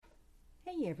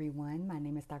Hey everyone, my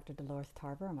name is Dr. Dolores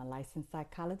Tarver. I'm a licensed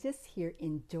psychologist here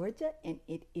in Georgia, and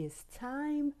it is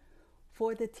time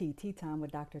for the Tea Time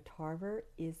with Dr. Tarver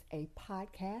is a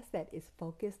podcast that is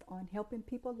focused on helping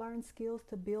people learn skills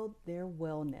to build their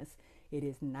wellness. It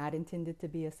is not intended to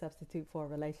be a substitute for a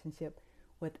relationship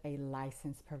with a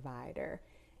licensed provider.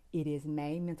 It is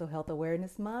May Mental Health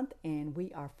Awareness Month, and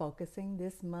we are focusing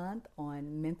this month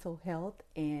on mental health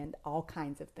and all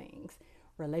kinds of things,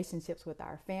 relationships with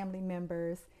our family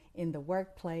members, in the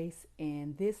workplace,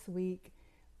 and this week,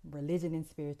 religion and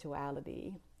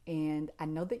spirituality. And I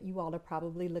know that you all are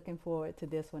probably looking forward to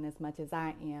this one as much as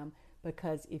I am,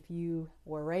 because if you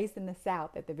were raised in the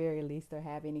South at the very least or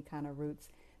have any kind of roots,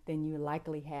 then you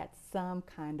likely had some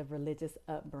kind of religious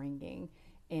upbringing.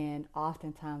 And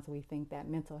oftentimes we think that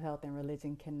mental health and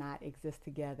religion cannot exist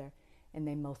together, and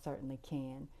they most certainly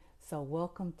can. So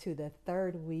welcome to the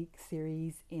third week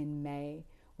series in May,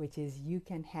 which is You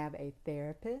Can Have a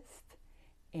Therapist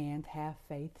and Have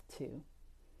Faith Too.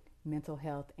 Mental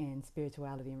health and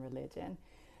spirituality and religion.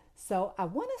 So I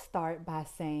want to start by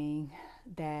saying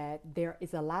that there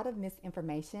is a lot of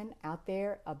misinformation out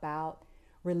there about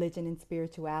religion and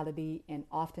spirituality, and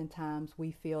oftentimes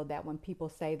we feel that when people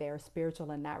say they're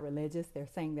spiritual and not religious, they're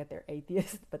saying that they're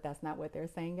atheists, but that's not what they're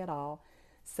saying at all.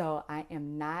 So I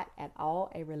am not at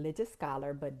all a religious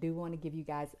scholar, but do want to give you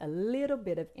guys a little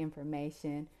bit of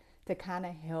information to kind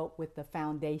of help with the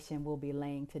foundation we'll be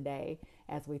laying today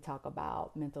as we talk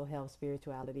about mental health,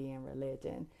 spirituality, and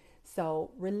religion.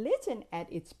 So religion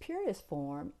at its purest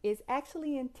form is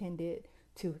actually intended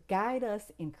to guide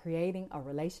us in creating a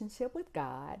relationship with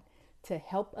God, to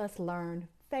help us learn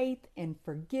faith and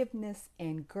forgiveness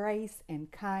and grace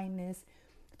and kindness,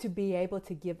 to be able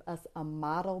to give us a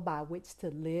model by which to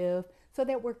live so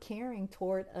that we're caring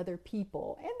toward other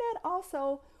people, and that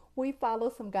also we follow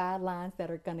some guidelines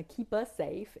that are going to keep us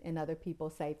safe and other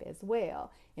people safe as well,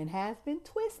 and has been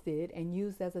twisted and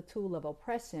used as a tool of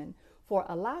oppression for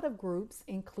a lot of groups,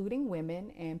 including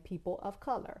women and people of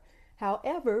color.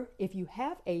 However, if you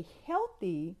have a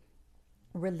healthy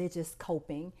religious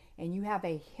coping and you have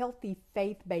a healthy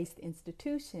faith-based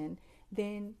institution,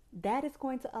 then that is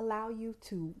going to allow you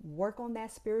to work on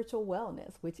that spiritual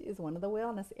wellness, which is one of the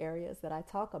wellness areas that I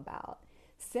talk about.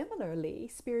 Similarly,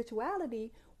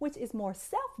 spirituality, which is more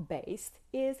self-based,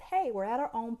 is, hey, we're at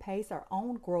our own pace, our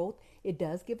own growth. It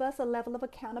does give us a level of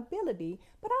accountability,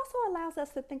 but also allows us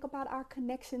to think about our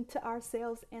connection to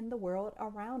ourselves and the world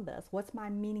around us. What's my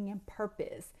meaning and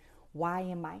purpose? Why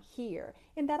am I here?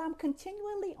 And that I'm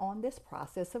continually on this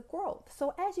process of growth.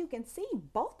 So as you can see,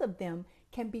 both of them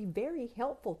can be very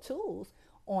helpful tools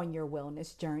on your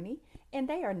wellness journey, and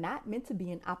they are not meant to be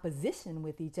in opposition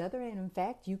with each other. And in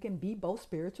fact, you can be both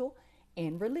spiritual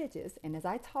and religious. And as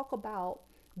I talk about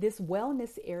this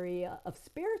wellness area of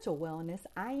spiritual wellness,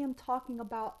 I am talking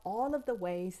about all of the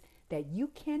ways that you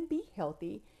can be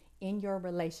healthy in your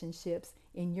relationships,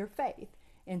 in your faith.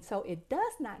 And so it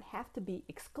does not have to be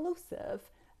exclusive,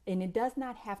 and it does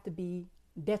not have to be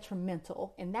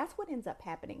detrimental. And that's what ends up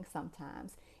happening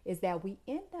sometimes, is that we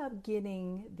end up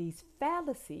getting these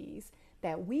fallacies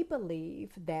that we believe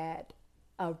that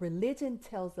a religion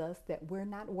tells us that we're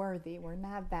not worthy, we're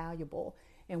not valuable.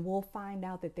 And we'll find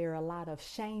out that there are a lot of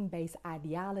shame-based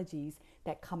ideologies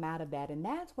that come out of that. And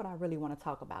that's what I really want to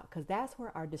talk about, because that's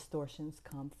where our distortions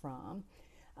come from.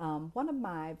 One of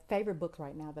my favorite books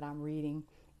right now that I'm reading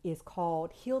is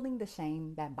called Healing the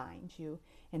Shame That Binds You,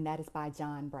 and that is by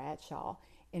John Bradshaw.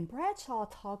 And Bradshaw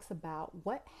talks about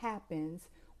what happens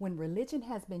when religion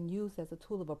has been used as a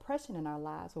tool of oppression in our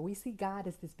lives, where we see God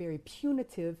as this very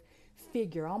punitive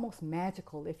figure, almost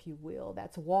magical, if you will,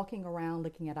 that's walking around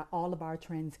looking at all of our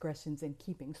transgressions and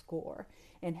keeping score,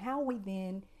 and how we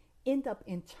then end up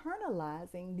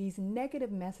internalizing these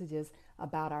negative messages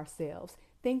about ourselves,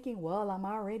 thinking, well, I'm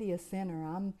already a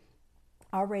sinner, I'm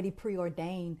already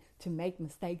preordained to make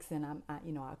mistakes, and I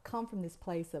come from this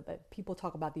place of people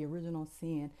talk about the original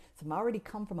sin, so I'm already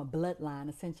come from a bloodline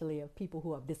essentially of people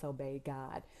who have disobeyed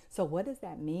God. So what does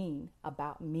that mean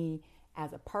about me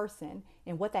as a person?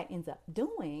 And what that ends up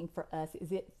doing for us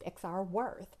is it affects our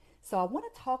worth. So I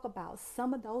want to talk about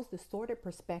some of those distorted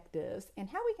perspectives and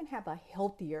how we can have a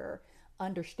healthier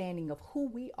understanding of who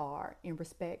we are in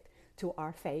respect to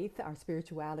our faith, our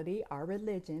spirituality, our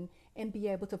religion, and be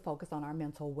able to focus on our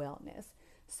mental wellness.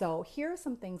 So here are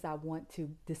some things I want to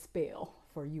dispel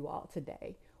for you all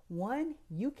today. One,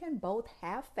 you can both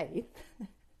have faith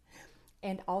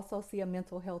and also see a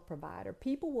mental health provider.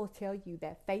 People will tell you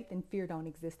that faith and fear don't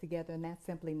exist together, and that's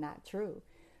simply not true.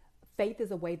 Faith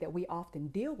is a way that we often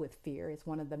deal with fear. It's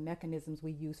one of the mechanisms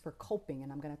we use for coping,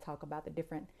 and I'm going to talk about the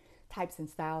different types and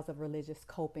styles of religious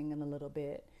coping in a little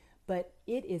bit, but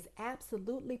it is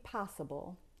absolutely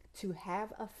possible to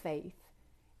have a faith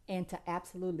and to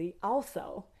absolutely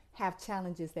also have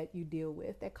challenges that you deal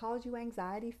with that cause you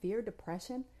anxiety, fear,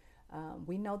 depression.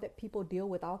 We know that people deal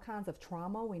with all kinds of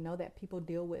trauma. We know that people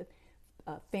deal with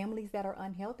families that are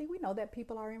unhealthy. We know that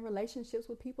people are in relationships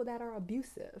with people that are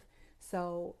abusive.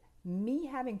 So me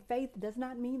having faith does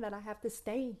not mean that I have to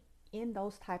stay in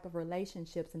those type of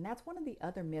relationships. And that's one of the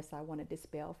other myths I want to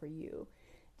dispel for you.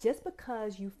 Just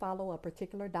because you follow a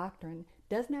particular doctrine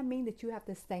does not mean that you have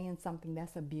to stay in something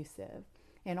that's abusive.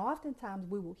 And oftentimes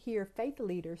we will hear faith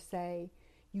leaders say,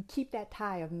 you keep that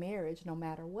tie of marriage no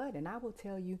matter what. And I will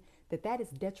tell you that that is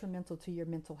detrimental to your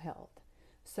mental health.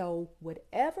 So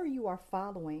whatever you are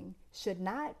following should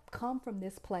not come from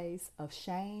this place of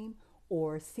shame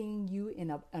or seeing you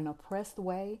in an oppressed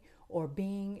way or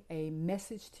being a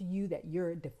message to you that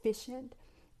you're deficient.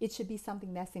 It should be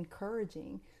something that's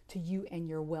encouraging to you and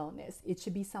your wellness. It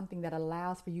should be something that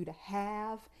allows for you to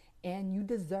have and you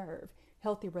deserve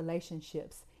healthy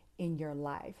relationships in your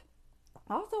life.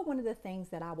 Also, one of the things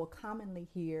that I will commonly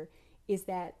hear is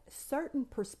that certain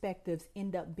perspectives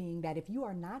end up being that if you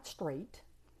are not straight,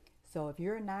 so if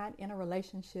you're not in a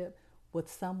relationship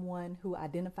with someone who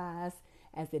identifies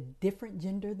as a different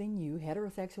gender than you,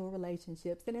 heterosexual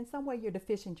relationships, then in some way you're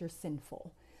deficient, you're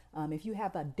sinful. If you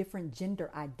have a different gender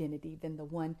identity than the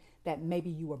one that maybe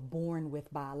you were born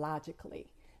with biologically,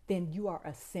 then you are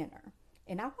a sinner.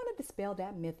 And I want to dispel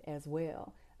that myth as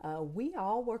well. We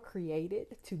all were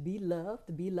created to be loved,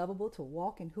 to be lovable, to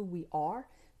walk in who we are,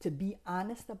 to be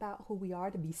honest about who we are,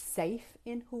 to be safe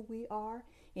in who we are.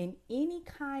 In any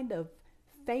kind of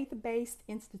faith-based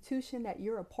institution that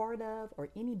you're a part of or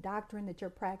any doctrine that you're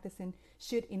practicing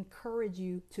should encourage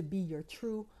you to be your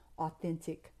true,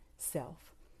 authentic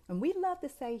self. And we love to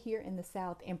say here in the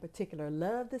South in particular,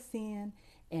 love the sin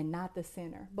and not the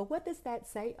sinner. But what does that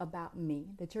say about me?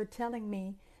 That you're telling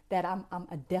me that I'm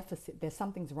a deficit, that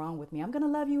something's wrong with me. I'm going to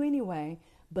love you anyway,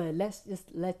 but let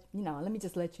me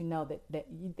just let you know that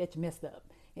you messed up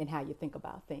in how you think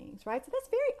about things, right? So that's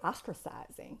very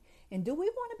ostracizing. And do we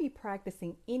want to be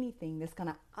practicing anything that's going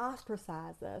to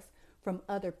ostracize us from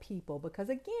other people? Because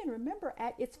again, remember,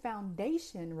 at its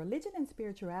foundation, religion and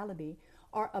spirituality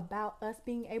are about us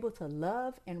being able to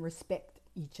love and respect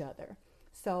each other.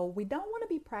 So we don't want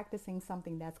to be practicing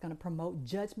something that's going to promote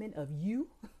judgment of you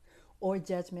or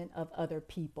judgment of other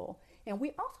people. And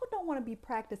we also don't want to be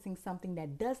practicing something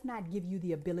that does not give you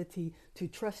the ability to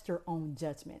trust your own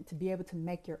judgment, to be able to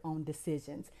make your own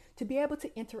decisions, to be able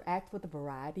to interact with a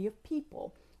variety of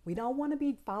people. We don't want to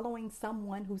be following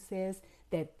someone who says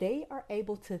that they are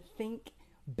able to think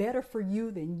better for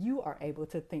you than you are able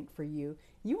to think for you.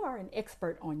 You are an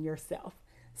expert on yourself.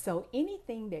 So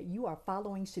anything that you are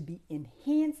following should be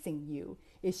enhancing you.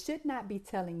 It should not be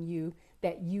telling you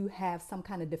that you have some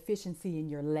kind of deficiency and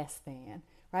you're less than,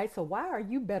 right? So why are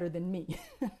you better than me?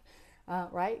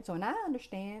 Right? So, and I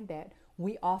understand that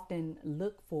we often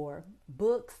look for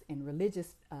books and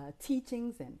religious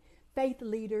teachings and faith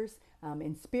leaders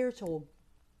and spiritual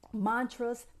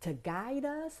mantras to guide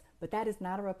us, but that is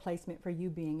not a replacement for you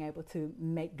being able to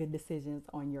make good decisions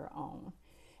on your own.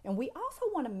 And we also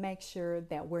want to make sure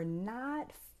that we're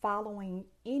not following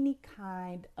any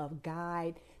kind of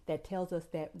guide that tells us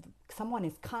that someone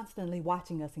is constantly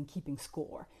watching us and keeping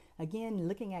score. Again,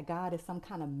 looking at God as some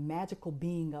kind of magical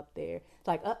being up there. It's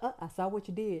like, I saw what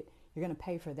you did. You're going to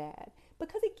pay for that.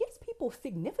 Because it gives people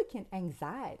significant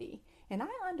anxiety. And I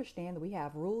understand that we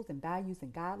have rules and values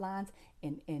and guidelines,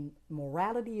 and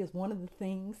morality is one of the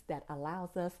things that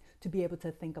allows us to be able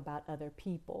to think about other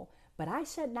people. But I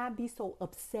should not be so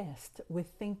obsessed with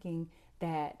thinking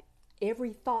that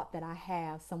every thought that I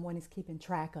have, someone is keeping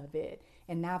track of it.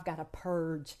 And now I've got to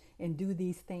purge and do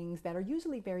these things that are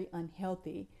usually very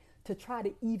unhealthy to try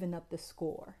to even up the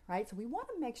score, right? So we want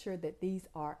to make sure that these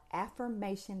are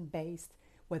affirmation-based,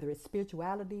 whether it's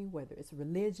spirituality, whether it's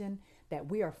religion,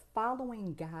 that we are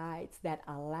following guides that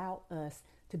allow us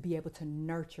to be able to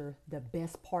nurture the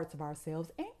best parts of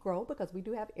ourselves and grow, because we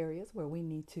do have areas where we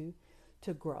need to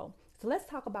grow. So let's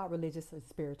talk about religious and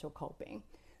spiritual coping.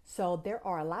 So there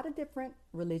are a lot of different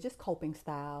religious coping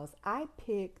styles. I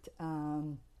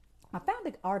found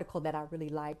an article that I really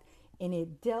liked, and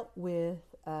it dealt with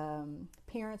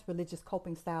parents' religious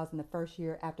coping styles in the first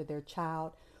year after their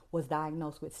child was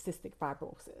diagnosed with cystic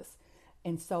fibrosis.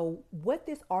 And so what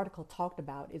this article talked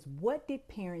about is, what did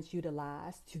parents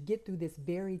utilize to get through this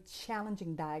very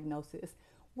challenging diagnosis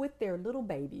with their little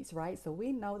babies, right? So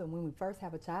we know that when we first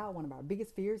have a child, one of our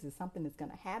biggest fears is something that's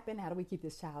going to happen. How do we keep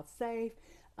this child safe?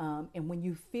 And when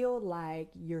you feel like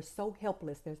you're so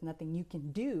helpless, there's nothing you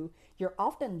can do, you're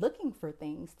often looking for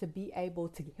things to be able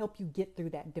to help you get through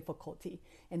that difficulty.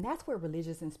 And that's where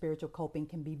religious and spiritual coping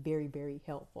can be very, very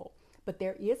helpful. But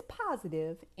there is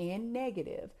positive and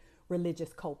negative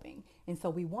religious coping. And so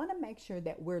we want to make sure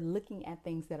that we're looking at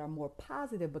things that are more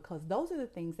positive, because those are the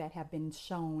things that have been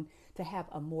shown to have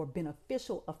a more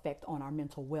beneficial effect on our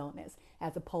mental wellness,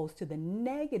 as opposed to the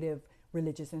negative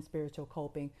religious and spiritual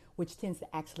coping, which tends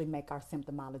to actually make our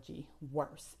symptomology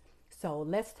worse. So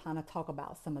let's kind of talk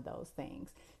about some of those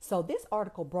things. So this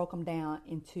article broke them down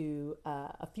into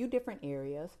a few different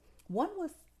areas. One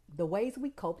was the ways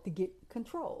we cope to get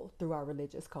control through our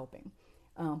religious coping.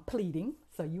 Pleading.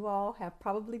 So you all have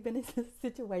probably been in this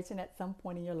situation at some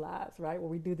point in your lives, right? Where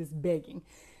we do this begging.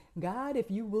 God, if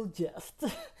you will just,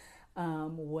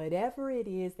 whatever it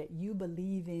is that you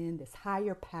believe in, this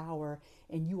higher power,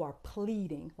 and you are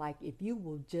pleading, like, if you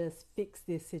will just fix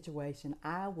this situation,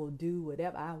 I will do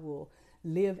whatever. I will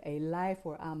live a life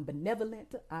where I'm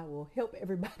benevolent. I will help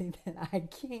everybody that I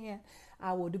can.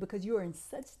 I will do, because you are in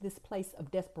such this place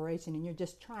of desperation and you're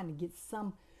just trying to get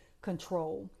some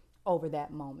control over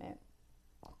that moment.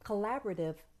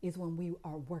 Collaborative is when we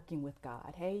are working with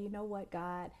God. Hey, you know what,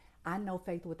 God? I know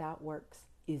faith without works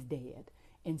is dead.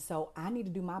 And so I need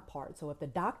to do my part. So if the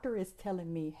doctor is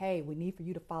telling me, hey, we need for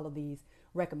you to follow these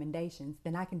recommendations,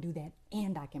 then I can do that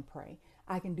and I can pray.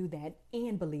 I can do that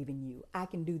and believe in you. I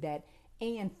can do that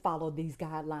and follow these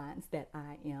guidelines that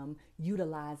I am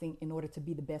utilizing in order to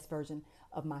be the best version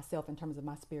of myself in terms of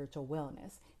my spiritual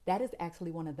wellness. That is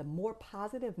actually one of the more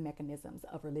positive mechanisms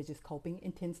of religious coping,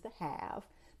 and tends to have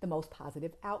the most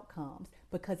positive outcomes,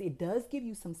 because it does give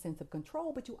you some sense of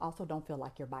control, but you also don't feel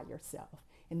like you're by yourself.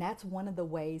 And that's one of the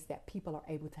ways that people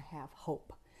are able to have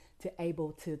hope, to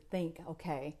able to think,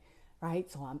 okay, right,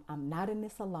 so I'm not in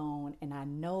this alone, and I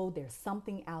know there's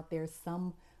something out there,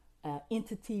 some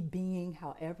entity, being,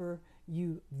 however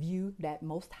you view that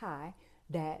most high,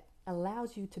 that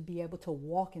allows you to be able to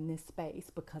walk in this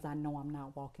space, because I know I'm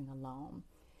not walking alone.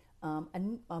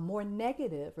 A more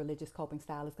negative religious coping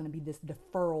style is going to be this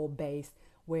deferral based,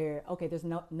 where, okay, there's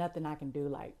nothing I can do.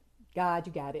 Like, God,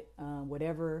 you got it.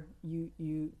 Whatever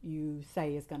you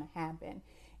say is going to happen.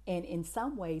 And in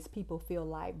some ways, people feel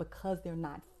like because they're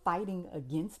not fighting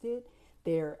against it,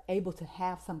 they're able to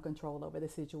have some control over the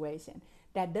situation.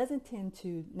 That doesn't tend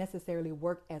to necessarily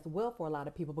work as well for a lot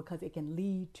of people, because it can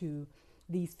lead to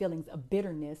these feelings of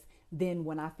bitterness. Then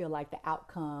when I feel like the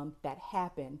outcome that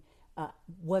happened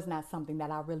was not something that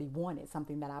I really wanted,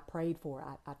 something that I prayed for.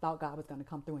 I thought God was going to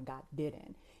come through and God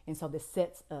didn't. And so this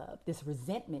sets up this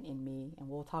resentment in me. And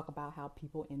we'll talk about how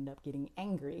people end up getting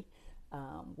angry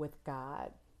with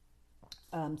God.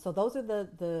 So those are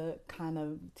the kind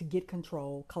of, to get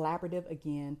control. Collaborative,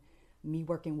 again, me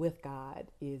working with God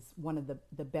is one of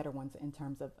the better ones in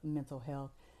terms of mental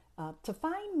health. To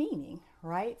find meaning,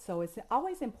 right? So it's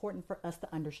always important for us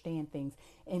to understand things,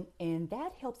 and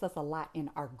that helps us a lot in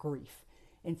our grief.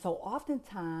 And so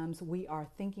oftentimes we are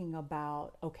thinking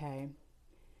about, okay,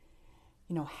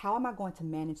 you know, how am I going to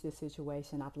manage this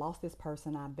situation? I've lost this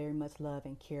person I very much love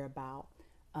and care about.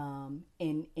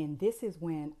 And this is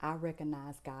when I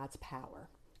recognize God's power.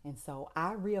 And so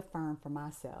I reaffirm for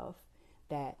myself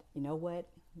that, you know what,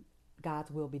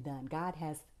 God's will be done. God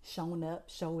has shown up,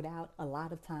 showed out a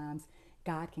lot of times.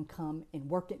 God can come and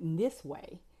work it in this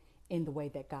way, in the way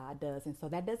that God does. And so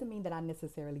that doesn't mean that I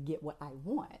necessarily get what I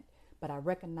want, but I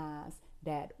recognize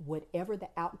that whatever the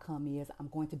outcome is, I'm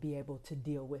going to be able to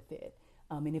deal with it.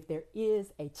 And if there is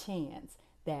a chance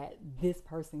that this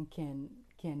person can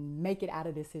make it out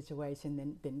of this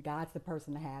situation, then God's the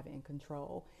person to have in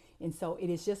control. And so it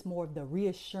is just more of the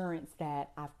reassurance that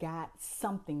I've got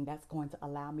something that's going to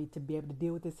allow me to be able to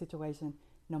deal with this situation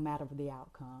no matter the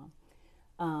outcome.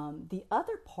 The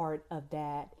other part of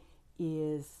that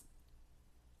is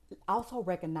also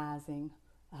recognizing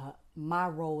my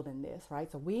role in this,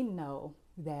 right? So we know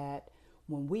that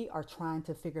when we are trying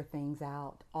to figure things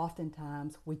out,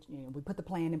 oftentimes we put the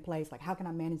plan in place, like, how can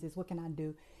I manage this? What can I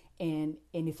do? And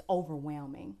it's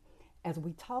overwhelming. As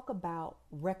we talk about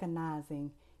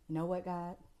recognizing, you know what,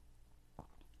 God,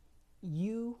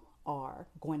 you are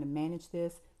going to manage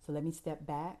this, so let me step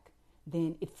back,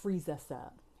 then it frees us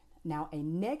up. Now, a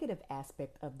negative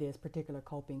aspect of this particular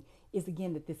coping is,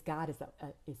 again, that this God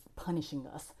is punishing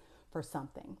us for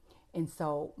something. And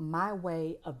so my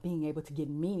way of being able to get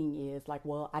meaning is like,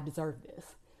 well, I deserve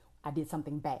this. I did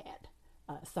something bad.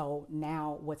 So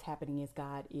now what's happening is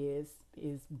God is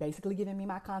basically giving me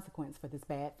my consequence for this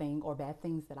bad thing or bad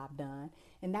things that I've done.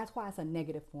 And that's why it's a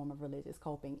negative form of religious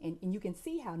coping. And you can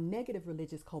see how negative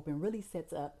religious coping really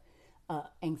sets up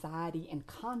anxiety and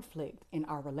conflict in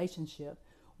our relationship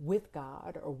with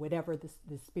God or whatever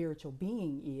the spiritual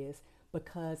being is,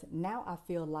 because now I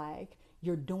feel like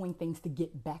you're doing things to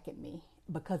get back at me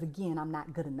because, again, I'm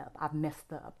not good enough. I've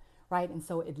messed up, right? And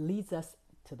so it leads us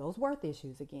to those worth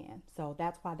issues again. So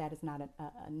that's why that is not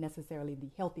necessarily the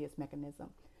healthiest mechanism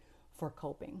for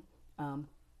coping.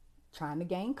 Trying to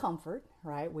gain comfort,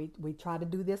 right? We try to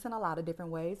do this in a lot of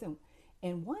different ways,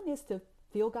 and one is to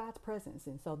feel God's presence.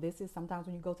 And so this is sometimes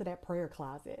when you go to that prayer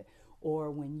closet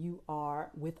or when you are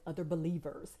with other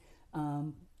believers,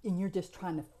 and you're just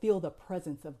trying to feel the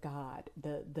presence of God,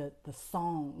 the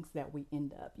songs that we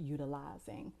end up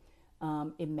utilizing.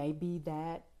 It may be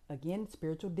that, again,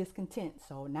 spiritual discontent.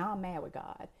 So now I'm mad with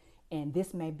God. And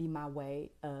this may be my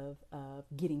way of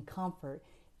getting comfort,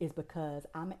 is because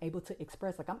I'm able to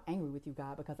express, like, I'm angry with you,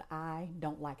 God, because I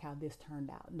don't like how this turned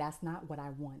out. That's not what I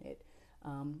wanted.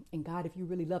 And God, if you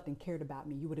really loved and cared about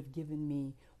me, you would have given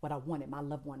me what I wanted. My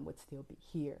loved one would still be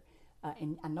here.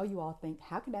 And I know you all think,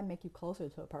 how can that make you closer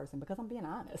to a person? Because I'm being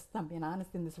honest. I'm being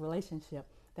honest in this relationship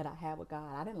that I have with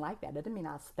God. I didn't like that. That doesn't mean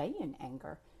I'll stay in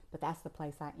anger, but that's the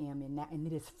place I am in now. And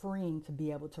it is freeing to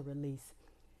be able to release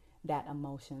that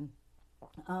emotion.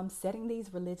 Setting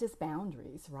these religious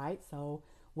boundaries, right? So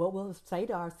what we'll say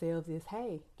to ourselves is,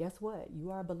 hey, guess what?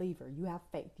 You are a believer. You have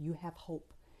faith. You have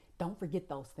hope. Don't forget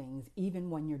those things.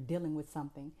 Even when you're dealing with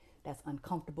something that's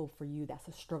uncomfortable for you, that's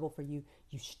a struggle for you,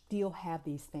 you still have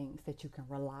these things that you can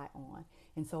rely on.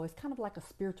 And so it's kind of like a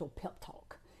spiritual pep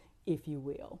talk, if you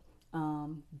will.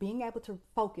 Being able to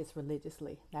focus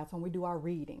religiously. That's when we do our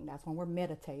reading. That's when we're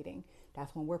meditating.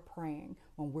 That's when we're praying.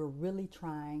 When we're really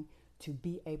trying to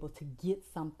be able to get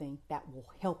something that will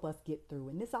help us get through.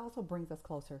 And this also brings us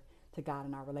closer to God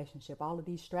in our relationship. All of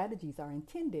these strategies are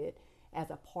intended as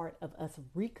a part of us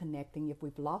reconnecting if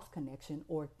we've lost connection,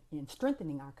 or in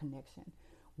strengthening our connection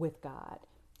with God.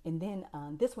 And then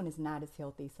this one is not as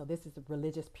healthy. So this is a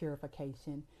religious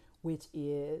purification, which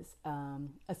is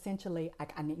essentially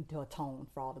I need to atone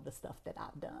for all of the stuff that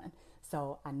I've done.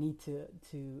 So I need to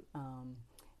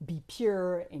be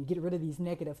pure and get rid of these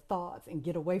negative thoughts and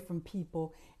get away from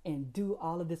people and do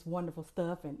all of this wonderful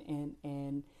stuff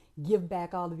and give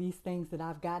back all of these things that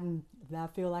I've gotten that I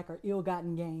feel like are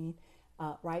ill-gotten gain.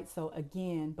 Right? So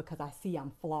again, because I see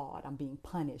I'm flawed, I'm being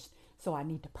punished. So I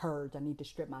need to purge, I need to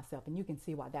strip myself. And you can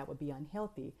see why that would be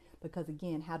unhealthy, because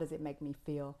again, how does it make me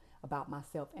feel about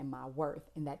myself and my worth?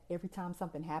 And that every time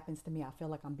something happens to me, I feel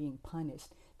like I'm being punished.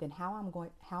 Then how am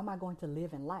I going to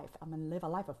live in life? I'm going to live a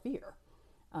life of fear.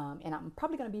 And I'm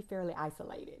probably going to be fairly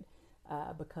isolated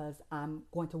because I'm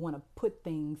going to want to put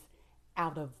things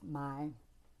out of my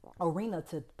arena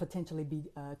to potentially be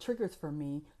triggers for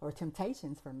me or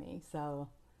temptations for me. So,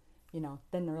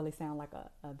 doesn't really sound like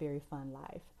a very fun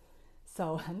life.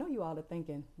 So I know you all are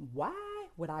thinking, why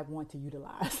would I want to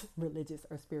utilize religious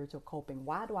or spiritual coping?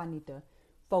 Why do I need to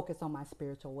focus on my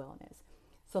spiritual wellness?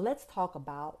 So let's talk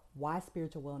about why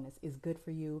spiritual wellness is good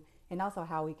for you, and also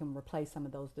how we can replace some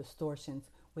of those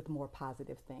distortions with more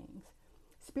positive things.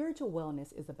 Spiritual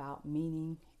wellness is about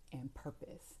meaning and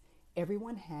purpose.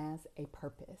 Everyone has a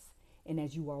purpose. And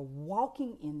as you are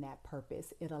walking in that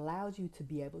purpose, it allows you to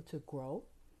be able to grow,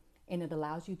 and it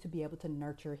allows you to be able to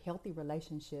nurture healthy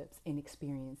relationships and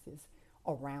experiences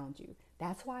around you.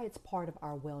 That's why it's part of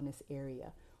our wellness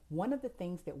area. One of the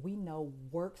things that we know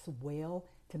works well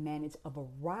to manage a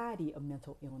variety of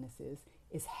mental illnesses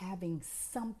is having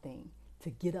something to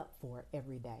get up for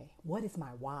every day. What is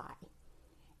my why?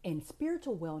 And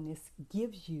spiritual wellness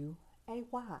gives you a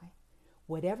why.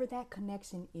 Whatever that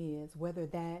connection is, whether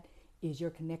that is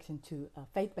your connection to a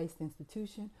faith-based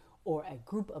institution or a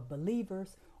group of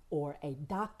believers or a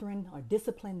doctrine or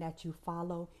discipline that you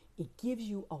follow, it gives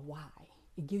you a why.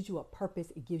 It gives you a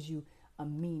purpose. It gives you a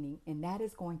meaning. And that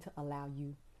is going to allow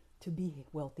you to be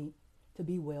wealthy, to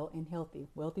be well and healthy.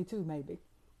 Wealthy too, maybe.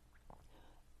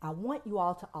 I want you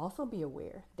all to also be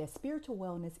aware that spiritual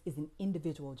wellness is an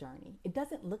individual journey. It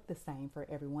doesn't look the same for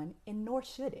everyone, and nor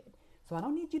should it. So I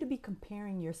don't need you to be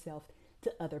comparing yourself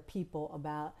to other people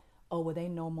about, oh, well, they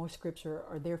know more scripture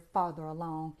or they're farther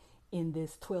along in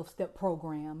this 12-step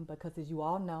program, because as you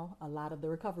all know, a lot of the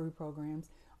recovery programs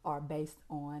are based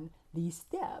on these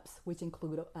steps, which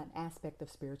include an aspect of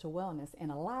spiritual wellness. And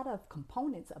a lot of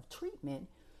components of treatment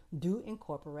do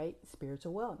incorporate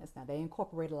spiritual wellness. Now, they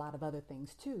incorporate a lot of other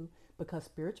things too, because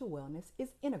spiritual wellness is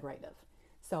integrative.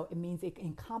 So it means it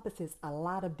encompasses a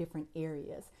lot of different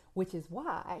areas, which is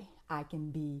why I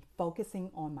can be focusing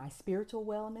on my spiritual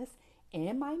wellness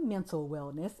and my mental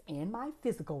wellness and my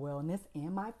physical wellness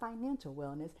and my financial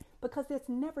wellness, because it's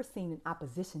never seen in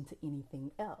opposition to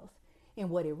anything else. And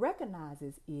what it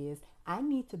recognizes is I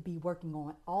need to be working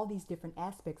on all these different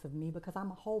aspects of me because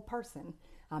I'm a whole person.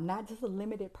 I'm not just a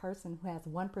limited person who has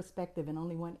one perspective and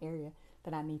only one area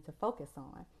that I need to focus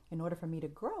on. In order for me to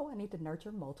grow, I need to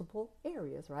nurture multiple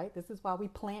areas, right? This is why we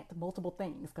plant multiple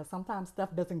things, because sometimes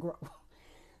stuff doesn't grow.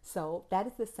 So that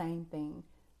is the same thing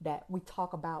that we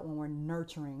talk about when we're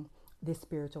nurturing this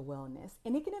spiritual wellness.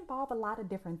 And it can involve a lot of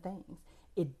different things.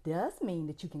 It does mean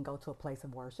that you can go to a place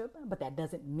of worship, but that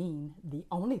doesn't mean the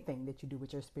only thing that you do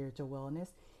with your spiritual wellness.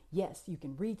 Yes, you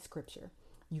can read scripture.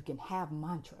 You can have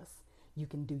mantras. You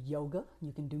can do yoga.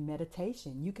 You can do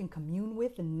meditation. You can commune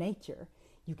with nature.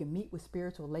 You can meet with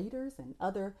spiritual leaders and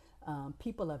other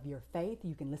people of your faith.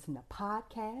 You can listen to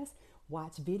podcasts,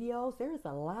 watch videos. There's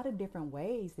a lot of different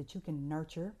ways that you can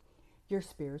nurture your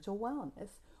spiritual wellness.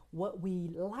 What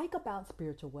we like about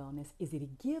spiritual wellness is that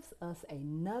it gives us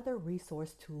another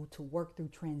resource tool to work through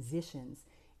transitions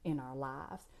in our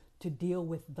lives, to deal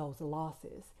with those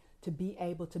losses, to be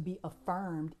able to be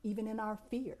affirmed even in our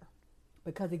fear.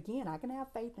 Because again, I can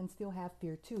have faith and still have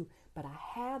fear too, but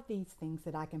I have these things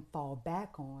that I can fall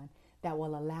back on that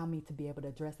will allow me to be able to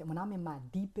address it. When I'm in my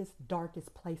deepest,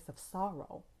 darkest place of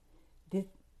sorrow, this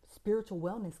spiritual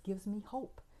wellness gives me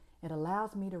hope. It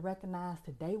allows me to recognize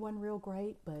today wasn't real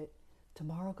great, but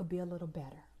tomorrow could be a little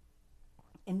better.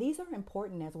 And these are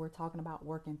important as we're talking about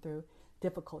working through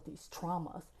difficulties,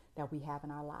 traumas that we have in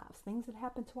our lives, things that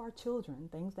happen to our children,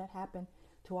 things that happen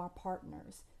to our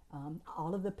partners,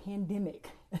 all of the pandemic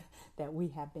that we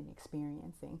have been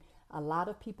experiencing. A lot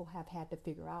of people have had to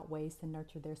figure out ways to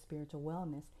nurture their spiritual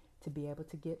wellness to be able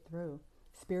to get through.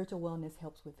 Spiritual wellness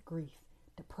helps with grief,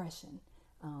 depression,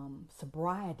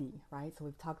 sobriety, right? So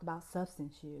we've talked about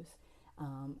substance use,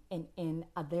 and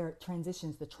their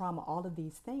transitions, the trauma, all of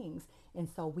these things. And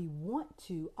so we want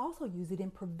to also use it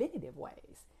in preventative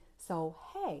ways. So,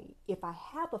 hey, if I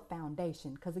have a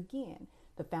foundation, because again,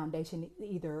 the foundation is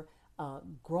either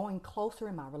growing closer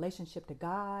in my relationship to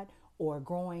God, or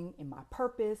growing in my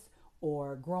purpose,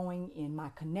 or growing in my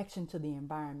connection to the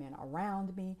environment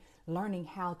around me, learning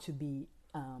how to be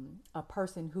a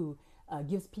person who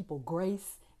gives people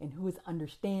grace and who is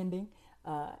understanding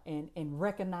and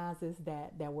recognizes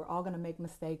that we're all going to make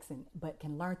mistakes, but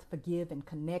can learn to forgive and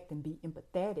connect and be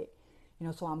empathetic.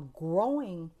 So I'm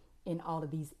growing in all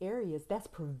of these areas. That's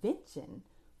prevention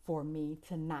for me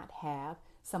to not have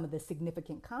some of the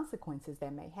significant consequences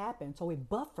that may happen. So it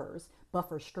buffers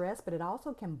stress, but it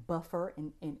also can buffer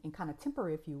and kind of temper,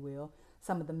 if you will,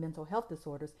 some of the mental health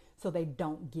disorders so they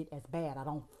don't get as bad. I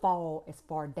don't fall as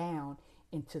far down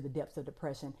into the depths of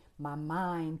depression. My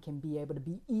mind can be able to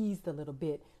be eased a little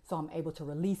bit, so I'm able to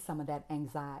release some of that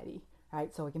anxiety,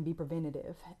 right? So it can be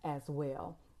preventative as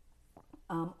well.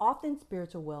 Often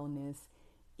spiritual wellness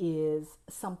is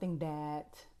something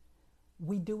that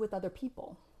we do with other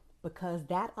people, because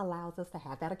that allows us to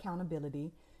have that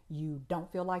accountability. You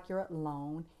don't feel like you're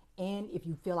alone. And if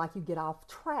you feel like you get off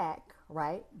track,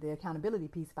 right, the accountability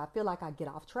piece, if I feel like I get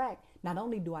off track, not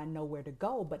only do I know where to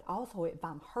go, but also if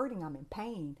I'm hurting, I'm in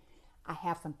pain, I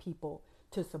have some people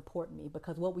to support me.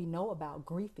 Because what we know about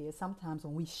grief is sometimes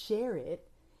when we share it,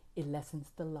 it lessens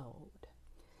the load.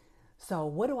 So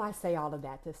what do I say all of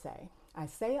that to say? I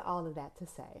say all of that to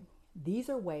say, these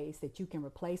are ways that you can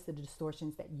replace the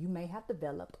distortions that you may have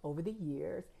developed over the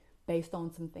years based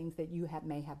on some things that you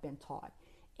may have been taught.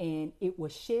 And it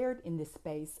was shared in this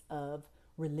space of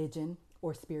religion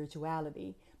or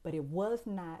spirituality, but it was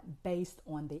not based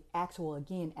on the actual,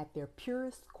 again, at their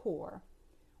purest core,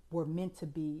 were meant to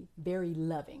be very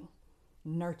loving,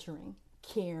 nurturing,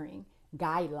 caring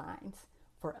guidelines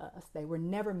for us. They were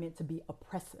never meant to be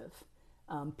oppressive.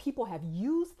 People have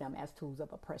used them as tools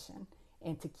of oppression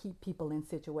and to keep people in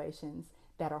situations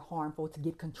that are harmful, to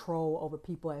get control over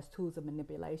people as tools of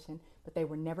manipulation, but they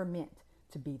were never meant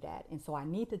to be that. And so I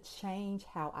need to change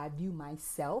how I view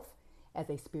myself as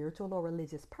a spiritual or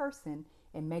religious person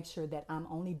and make sure that I'm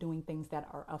only doing things that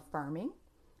are affirming,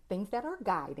 things that are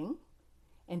guiding,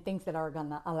 and things that are going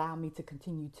to allow me to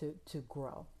continue to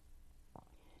grow.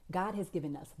 God has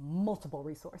given us multiple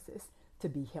resources to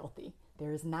be healthy.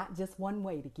 There is not just one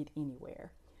way to get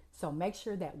anywhere. So make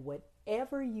sure that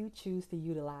whatever you choose to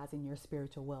utilize in your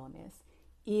spiritual wellness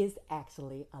is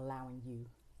actually allowing you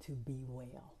to be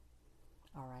well.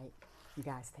 All right, you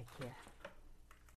guys take care.